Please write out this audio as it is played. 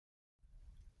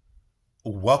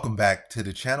Welcome back to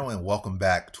the channel and welcome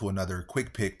back to another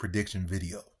quick pick prediction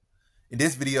video. In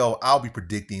this video, I'll be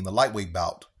predicting the lightweight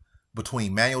bout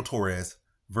between Manuel Torres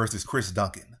versus Chris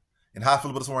Duncan. And how I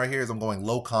feel about this one right here is I'm going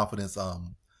low confidence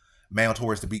Manuel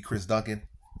Torres to beat Chris Duncan.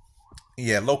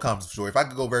 Yeah, low confidence for sure. If I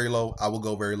could go very low, I will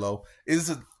go very low.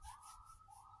 It's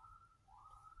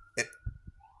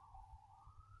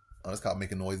called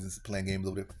making noises, playing games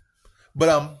over there.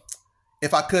 But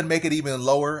if I could make it even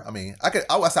lower,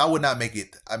 I would not make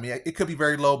it. I mean, it could be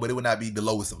very low, but it would not be the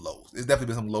lowest of lows. It's definitely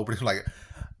been some low prediction.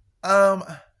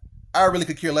 I really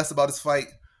could care less about this fight,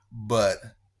 but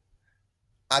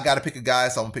I got to pick a guy,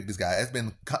 so I'm gonna pick this guy. It's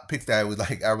been picks that I was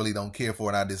like, I really don't care for,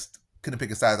 and I just couldn't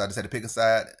pick a side. So I just had to pick a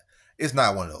side. It's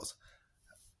not one of those,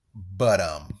 but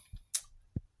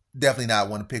definitely not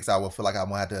one of the picks I would feel like I'm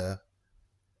gonna have to.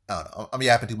 I don't know. I'm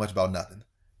yapping too much about nothing.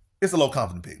 It's a low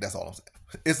confident pick. That's all I'm saying.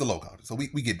 It's a low confident, so we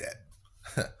get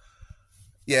that.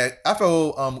 Yeah, I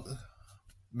feel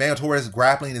Manuel Torres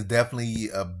grappling is definitely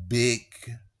a big,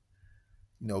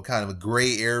 kind of a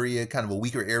gray area, kind of a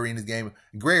weaker area in this game.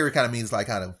 Gray area kind of means like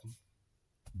kind of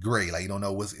gray, like you don't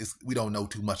know we don't know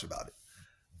too much about it.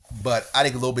 But I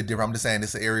think a little bit different. I'm just saying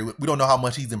this area we don't know how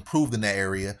much he's improved in that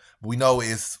area, but we know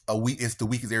it's the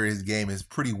weakest area of his game. It's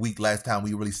pretty weak last time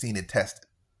we really seen it tested.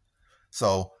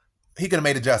 So he could have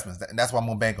made adjustments, and that's what I'm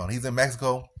gonna bank on. He's in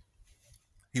Mexico.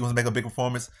 He wants to make a big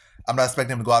performance. I'm not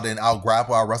expecting him to go out there and out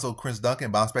grapple, out wrestle Chris Duncan,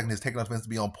 but I'm expecting his takedown defense to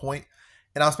be on point,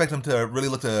 and I expect him to really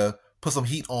look to put some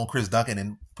heat on Chris Duncan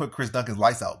and put Chris Duncan's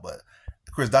lights out. But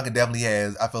Chris Duncan definitely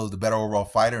has, I feel, is the better overall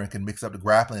fighter and can mix up the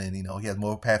grappling, and he has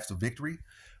more paths to victory.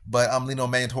 But I'm leaning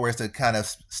on Manuel Torres to kind of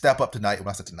step up tonight. When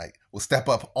I said tonight, will step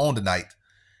up on the night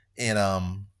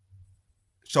and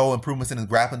show improvements in his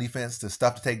grappling defense to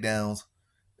stuff the takedowns.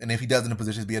 And if he does in a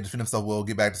position to be able to defend himself well,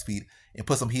 get back to his feet and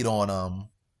put some heat on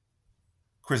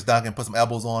Chris Duncan, put some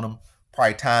elbows on him,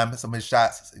 probably time some of his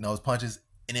shots, his punches,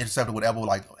 and intercept it with elbow,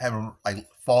 like have him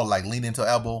fall, lean into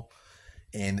elbow,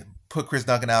 and put Chris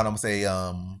Duncan out. I'm gonna say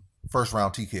first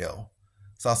round TKO.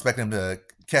 So I'm expecting him to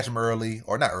catch him early,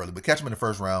 or not early, but catch him in the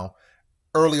first round,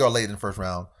 early or late in the first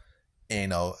round,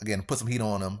 and again put some heat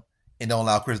on him, and don't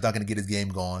allow Chris Duncan to get his game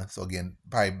going. So again,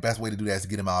 probably best way to do that is to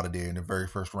get him out of there in the very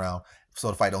first round, so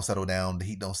the fight don't settle down, the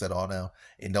heat don't settle down,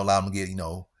 and don't allow him to get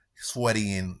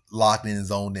sweaty and locked in his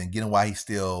zone. Then get him while he's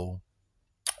still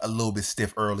a little bit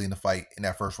stiff early in the fight in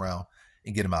that first round,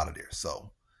 and get him out of there.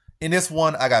 So in this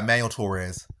one, I got Manuel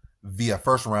Torres via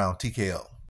first round TKO.